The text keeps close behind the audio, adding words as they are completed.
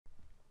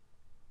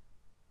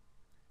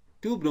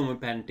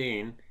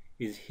2-bromopentane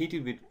is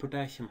heated with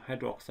potassium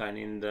hydroxide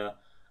in the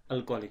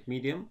alcoholic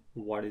medium.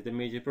 What is the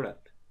major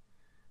product?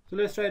 So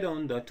let's write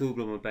down the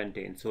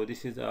 2-bromopentane. So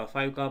this is a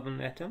 5-carbon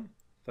atom,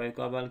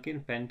 5-carbon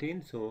alkene,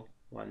 pentane. So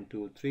 1,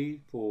 2,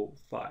 3, 4,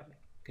 5.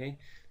 Okay,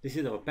 this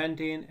is our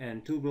pentane,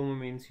 and 2-bromo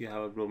means you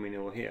have a bromine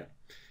over here.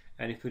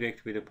 And if you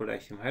react with the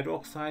potassium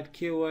hydroxide,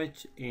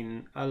 KOH,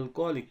 in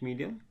alcoholic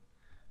medium,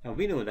 and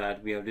we know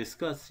that we have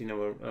discussed in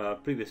our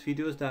previous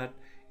videos that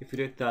if you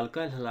react the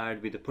alkyl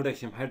halide with the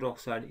potassium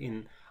hydroxide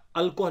in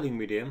alcoholic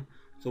medium,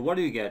 so what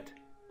do you get?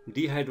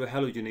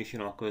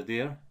 Dehydrohalogenation occurs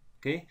there.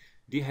 Okay,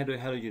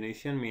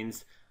 dehydrohalogenation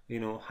means, you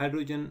know,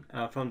 hydrogen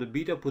from the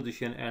beta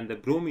position and the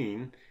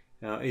bromine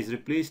is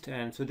replaced,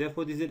 and so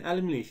therefore this is an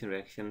elimination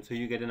reaction. So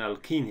you get an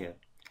alkene here.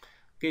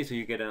 Okay, so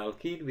you get an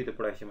alkyl with the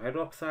potassium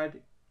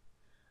hydroxide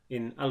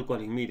in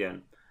alcoholic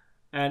medium,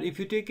 and if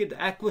you take it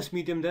aqueous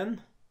medium,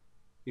 then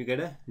you get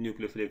a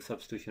nucleophilic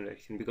substitution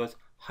reaction, because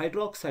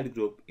hydroxide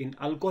group in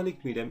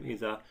alcoholic medium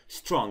is a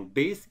strong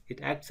base. It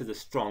acts as a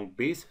strong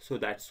base, so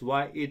that's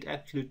why it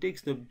actually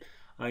takes the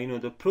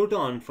the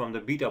proton from the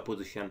beta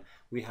position.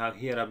 We have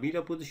here a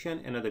beta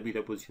position, another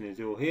beta position is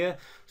over here,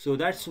 so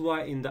that's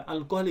why in the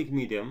alcoholic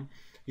medium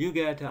you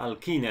get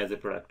alkene as a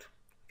product.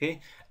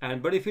 Okay,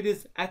 and but if it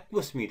is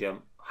aqueous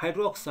medium,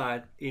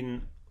 hydroxide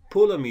in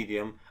polar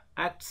medium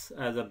acts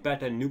as a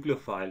beta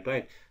nucleophile,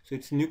 right? So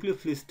its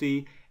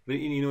nucleophilicity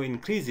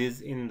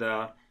increases in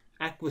the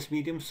aqueous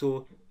medium.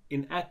 So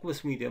in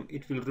aqueous medium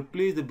it will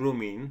replace the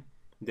bromine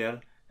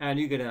there, and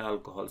you get an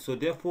alcohol. So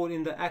therefore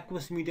in the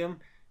aqueous medium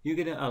you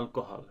get an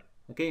alcohol.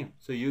 Okay,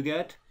 so you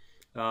get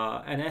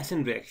an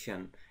SN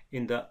reaction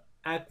in the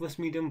aqueous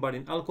medium, but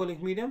in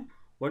alcoholic medium,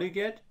 what do you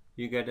get?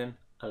 You get an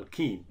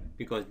alkene,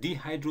 because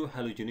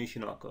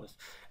dehydrohalogenation occurs.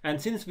 And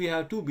since we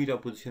have two beta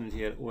positions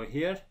here, over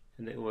here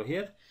and then over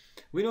here,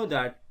 we know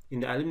that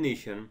in the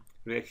elimination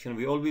reaction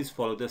we always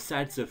follow the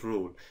Sadzev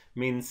rule.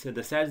 Means the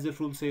Sadzev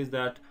rule says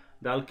that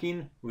the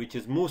alkene which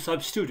is more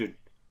substituted,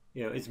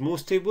 is more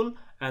stable,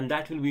 and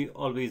that will be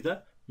always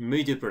the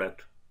major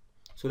product.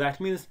 So that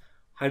means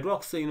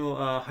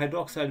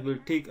hydroxide will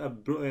take a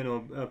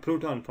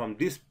proton from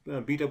this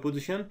beta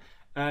position,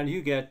 and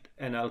you get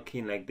an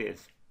alkene like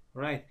this,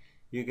 right?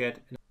 You get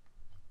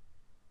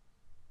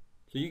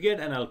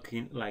an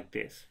alkene like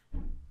this.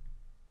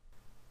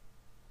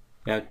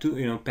 You have two,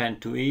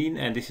 pentoene,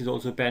 and this is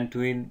also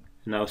pentoene.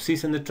 Now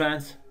cis and the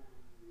trans,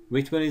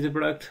 which one is the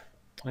product?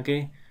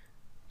 Okay,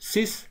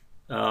 cis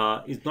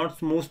is not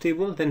more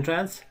stable than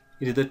trans.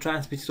 It is the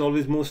trans which is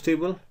always more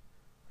stable.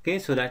 Okay,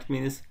 so that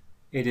means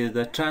it is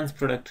the trans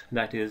product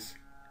that is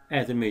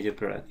as a major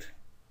product.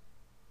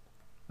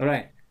 All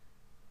right,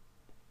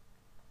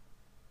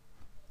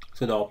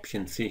 so the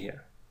option C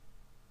here.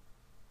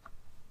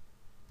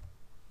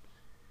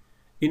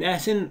 In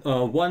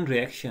SN1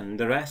 reaction,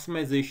 the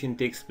racemization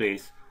takes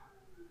place.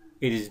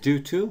 It is due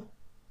to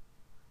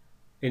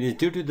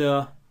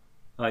the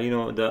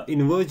the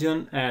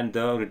inversion and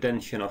the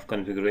retention of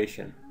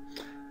configuration.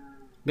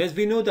 As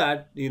we know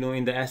that in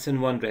the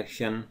SN1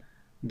 reaction,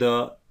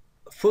 the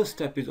first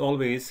step is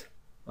always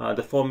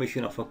the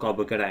formation of a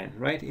carbocation,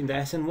 right? In the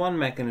SN1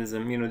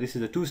 mechanism, this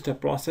is a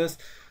two-step process.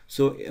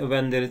 So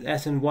when there is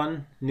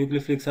SN1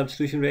 nucleophilic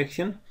substitution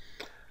reaction,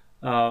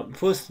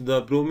 first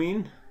the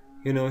bromine,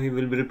 he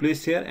will be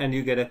replaced here, and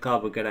you get a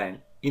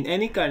carbocation. In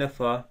any kind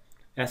of a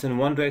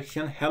SN1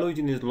 reaction,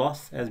 halogen is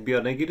lost as Br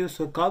negative,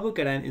 so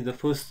carbocation is the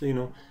first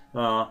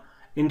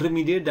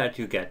intermediate that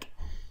you get.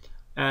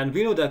 And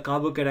we know that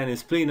carbocation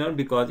is planar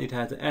because it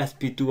has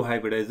sp2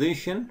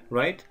 hybridization,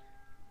 right?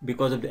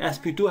 Because of the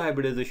sp2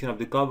 hybridization of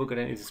the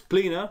carbocation, it is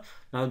planar.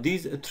 Now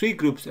these three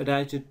groups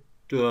attached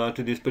to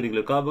this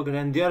particular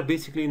carbocation, they are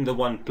basically in the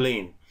one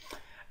plane.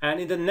 And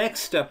in the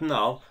next step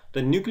now, the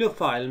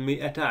nucleophile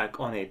may attack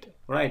on it,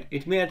 right?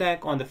 It may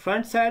attack on the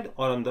front side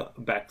or on the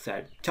back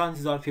side.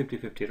 Chances are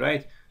 50-50,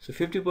 right? So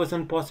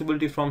 50%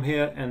 possibility from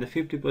here and the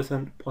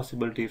 50%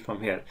 possibility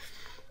from here.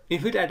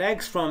 If it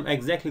attacks from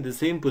exactly the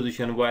same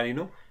position where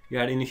you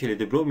had initially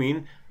the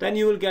bromine, then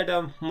you will get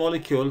a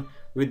molecule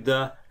with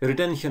the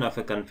retention of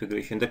a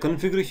configuration. The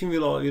configuration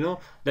will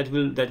that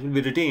will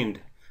be retained,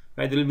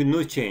 right? There will be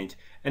no change.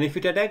 And if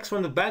it attacks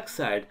from the back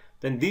side,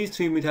 then these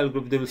three methyl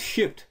groups, they will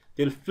shift,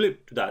 they will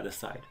flip to the other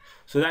side.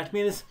 So that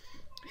means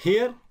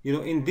here,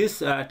 in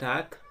this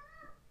attack,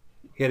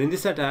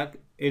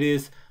 it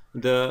is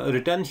the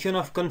retention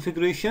of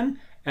configuration,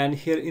 and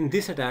here in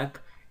this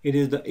attack it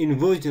is the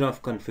inversion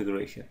of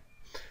configuration.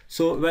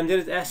 So when there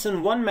is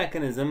SN1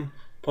 mechanism,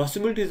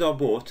 possibilities are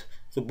both,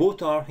 so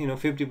both are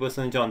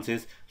 50%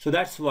 chances. So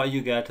that's why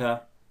you get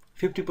a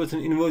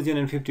 50% inversion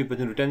and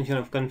 50% retention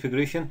of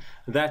configuration.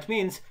 That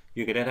means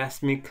you get a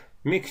racemic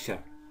mixture,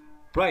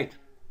 right?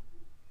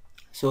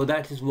 So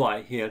that is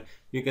why here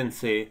you can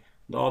say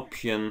the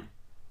option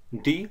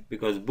D,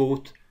 because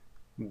both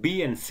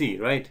B and C,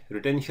 right,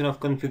 retention of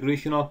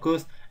configuration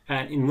occurs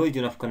and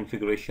inversion of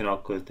configuration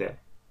occurs there.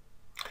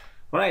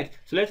 All right,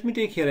 so let me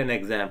take here an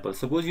example.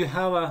 Suppose you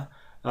have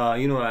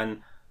a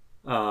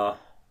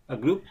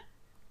group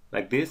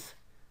like this,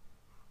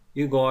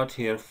 you got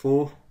here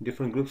 4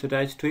 different groups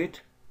attached to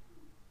it.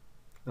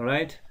 All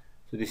right,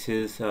 so this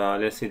is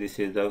let's say this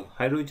is the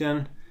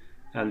hydrogen,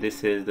 and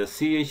this is the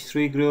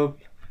CH3 group,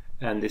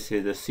 and this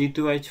is the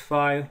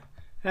C2H5,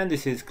 and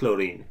this is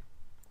chlorine.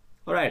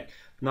 All right,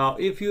 now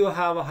if you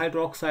have a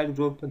hydroxide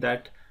group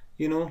that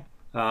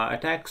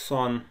attacks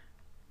on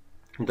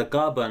the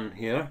carbon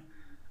here,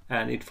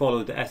 and it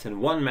follows the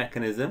SN1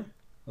 mechanism,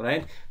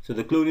 right? So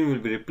the chlorine will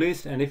be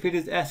replaced, and if it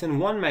is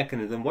SN1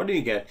 mechanism, what do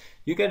you get?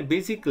 You get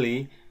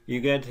basically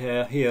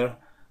here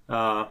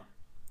a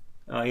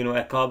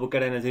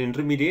carbocation as an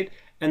intermediate,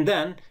 and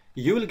then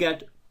you will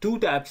get two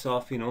types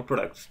of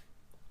products.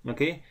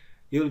 Okay,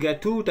 you will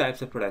get two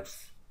types of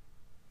products.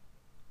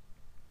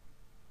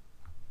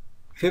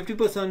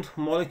 50%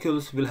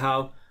 molecules will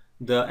have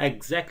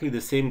exactly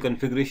the same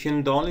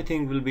configuration. The only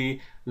thing will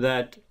be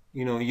that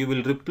you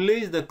will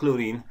replace the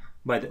chlorine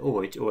by the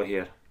OH over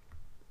here.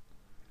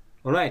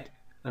 All right,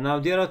 and now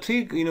there are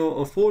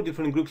 4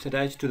 different groups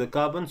attached to the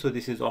carbon, so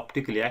this is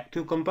optically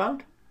active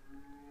compound.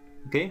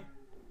 Okay,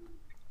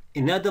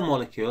 another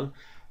molecule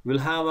will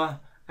have a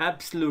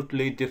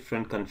absolutely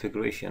different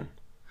configuration.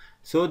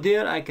 So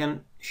there I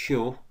can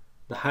show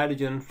the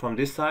hydrogen from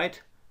this side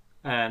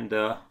and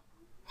the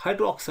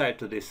hydroxide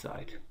to this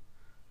side.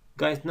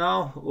 Guys,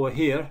 now over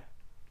here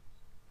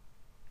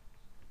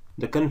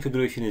the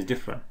configuration is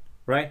different,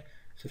 right?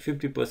 So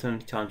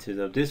 50% chances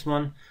of this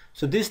one.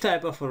 So this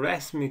type of a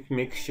racemic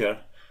mixture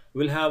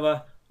will have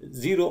a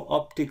 0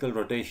 optical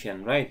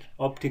rotation, right?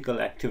 Optical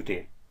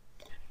activity.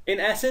 In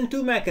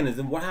SN2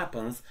 mechanism, what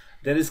happens?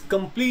 There is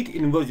complete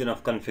inversion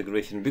of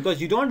configuration,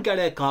 because you don't get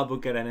a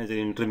carbocation as an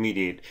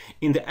intermediate.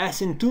 In the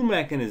SN2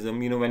 mechanism,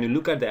 when you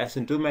look at the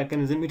SN2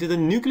 mechanism, it is a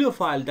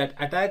nucleophile that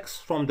attacks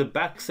from the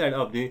backside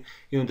of the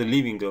the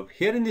leaving group.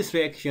 Here in this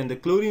reaction, the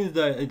chlorine is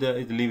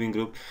the leaving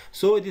group.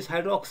 So this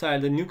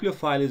hydroxide, the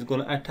nucleophile, is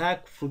going to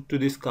attack to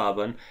this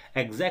carbon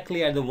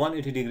exactly at the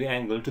 180-degree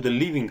angle to the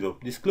leaving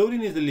group. This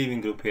chlorine is the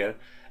leaving group here.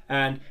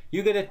 And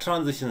you get a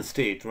transition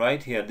state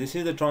right here. This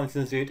is the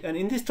transition state, and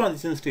in this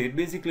transition state,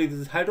 basically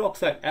this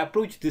hydroxide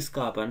approach this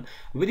carbon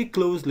very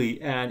closely,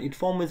 and it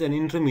forms an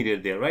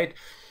intermediate there, right?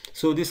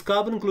 So this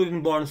carbon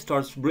chlorine bond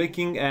starts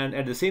breaking, and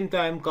at the same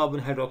time carbon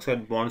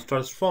hydroxide bond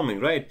starts forming,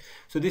 right?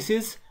 So this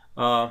is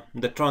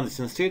the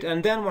transition state,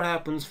 and then what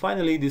happens?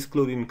 Finally, this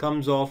chlorine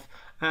comes off,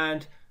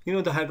 and the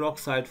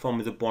hydroxide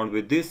forms a bond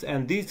with this,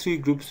 and these 3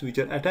 groups which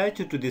are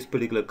attached to this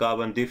particular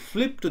carbon, they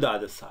flip to the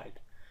other side.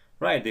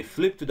 Right, they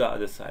flip to the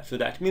other side. So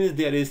that means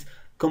there is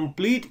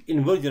complete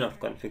inversion of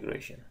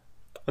configuration.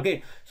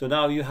 Okay, so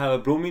now you have a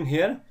bromine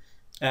here,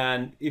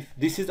 and if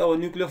this is our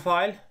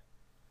nucleophile,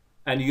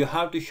 and you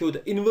have to show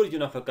the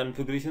inversion of a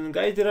configuration,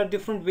 guys, there are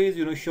different ways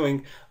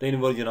showing the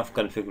inversion of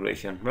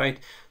configuration, right?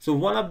 So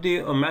one of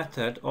the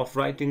method of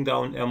writing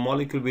down a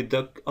molecule with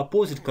the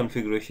opposite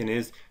configuration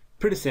is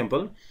pretty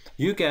simple.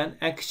 You can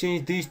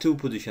exchange these 2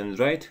 positions,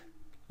 right?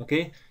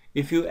 Okay,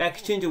 if you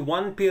exchange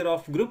one pair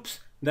of groups,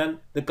 then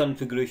the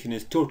configuration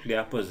is totally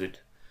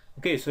opposite.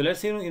 Okay, so let's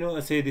say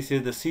say this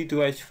is the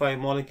C2H5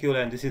 molecule,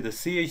 and this is the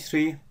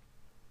CH3,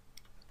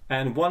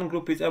 and one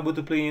group is above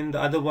the plane, the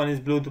other one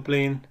is below the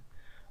plane,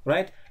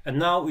 right? And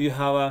now you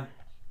have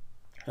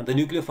the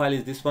nucleophile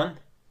is this one.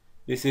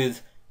 This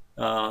is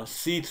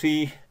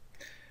C3.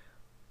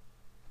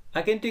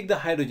 I can take the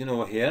hydrogen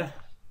over here,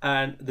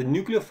 and the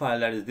nucleophile,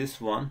 that is this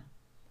one.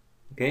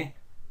 Okay,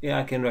 yeah,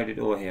 I can write it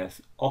over here.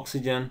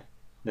 Oxygen,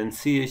 then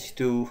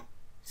CH2,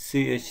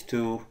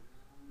 CH2,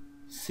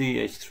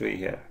 CH3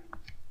 here,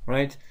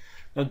 right?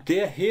 Now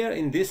they're here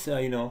in this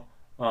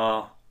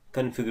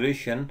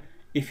configuration.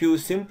 If you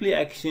simply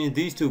exchange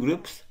these 2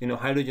 groups,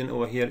 hydrogen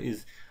over here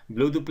is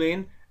below the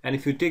plane, and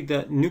if you take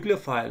the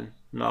nucleophile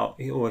now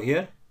over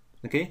here,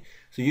 okay,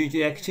 so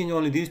you exchange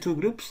only these 2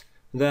 groups,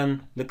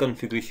 then the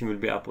configuration will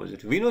be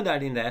opposite. We know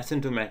that in the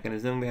SN2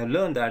 mechanism, we have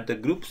learned that the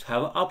groups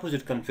have an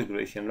opposite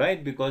configuration,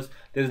 right? Because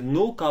there is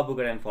no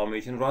carbocation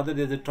formation, rather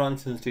there is a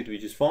transition state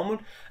which is formed,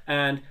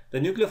 and the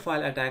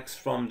nucleophile attacks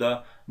from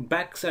the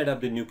backside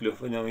of the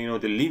nucleophile,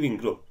 the leaving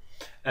group,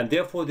 and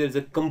therefore there is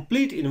a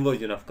complete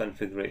inversion of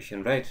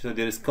configuration, right? So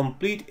there is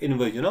complete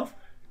inversion of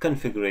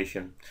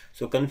configuration.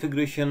 So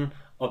configuration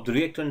of the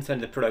reactants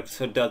and the products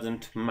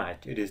doesn't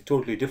match. It is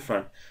totally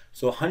different.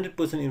 So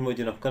 100%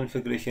 inversion of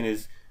configuration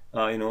is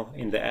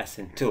in the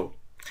SN2.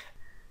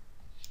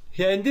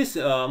 Here in this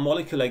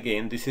molecule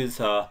again, this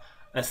is a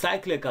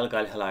cyclic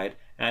alkyl halide,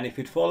 and if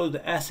it follows the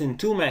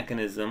SN2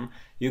 mechanism,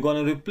 you're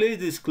going to replace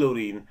this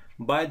chlorine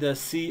by the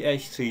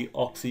CH3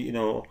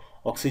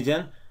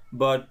 oxygen.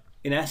 But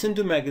in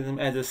SN2 mechanism,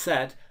 as I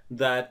said,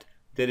 that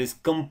there is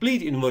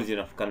complete inversion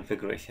of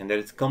configuration. There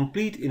is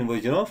complete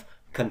inversion of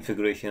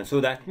configuration.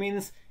 So that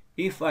means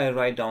if I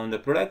write down the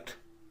product,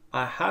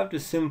 I have to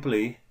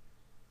simply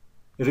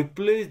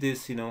replace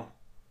this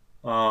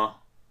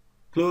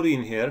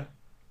chlorine here.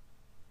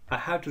 I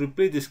have to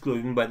replace this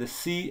chlorine by the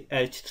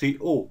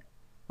CH3O,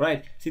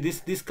 right? See,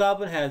 this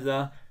carbon has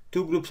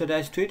 2 groups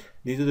attached to it.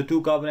 These are the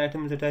 2 carbon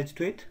atoms attached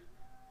to it.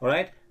 All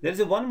right, there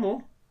is one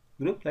more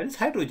group, that is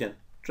hydrogen,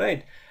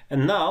 right?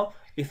 And now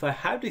if I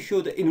have to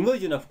show the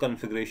inversion of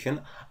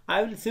configuration,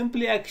 I will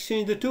simply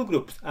exchange the two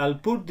groups. I'll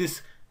put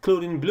this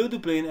chlorine below the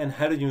plane and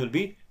hydrogen will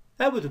be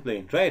above the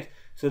plane, right?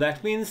 So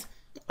that means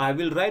I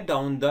will write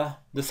down the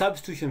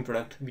substitution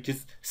product, which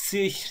is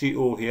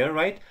CH3O here,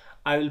 right?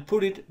 I will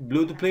put it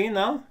below the plane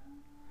now,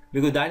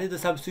 because that is the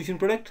substitution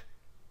product.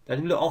 That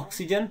will be the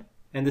oxygen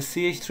and the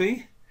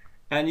CH3,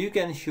 and you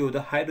can show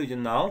the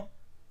hydrogen now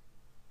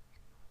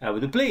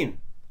above the plane,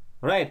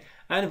 right?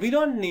 And we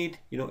don't need,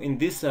 in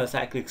this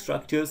cyclic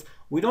structures,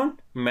 we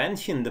don't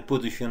mention the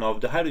position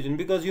of the hydrogen,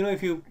 because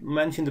if you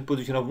mention the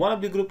position of one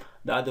of the group,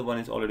 the other one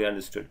is already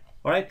understood.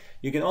 All right,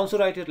 you can also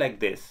write it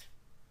like this.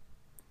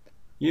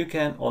 You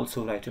can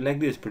also write it like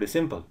this, pretty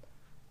simple.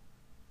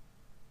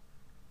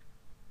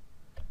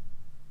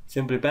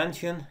 Simply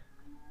mention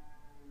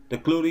the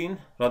chlorine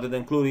rather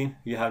than chlorine.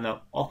 You have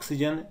now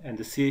oxygen and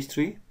the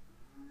CH3,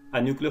 a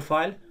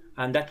nucleophile,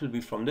 and that will be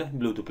from the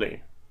below the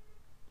plane.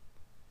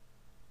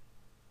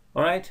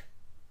 All right,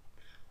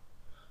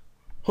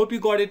 hope you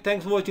got it.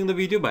 Thanks for watching the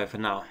video. Bye for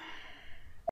now.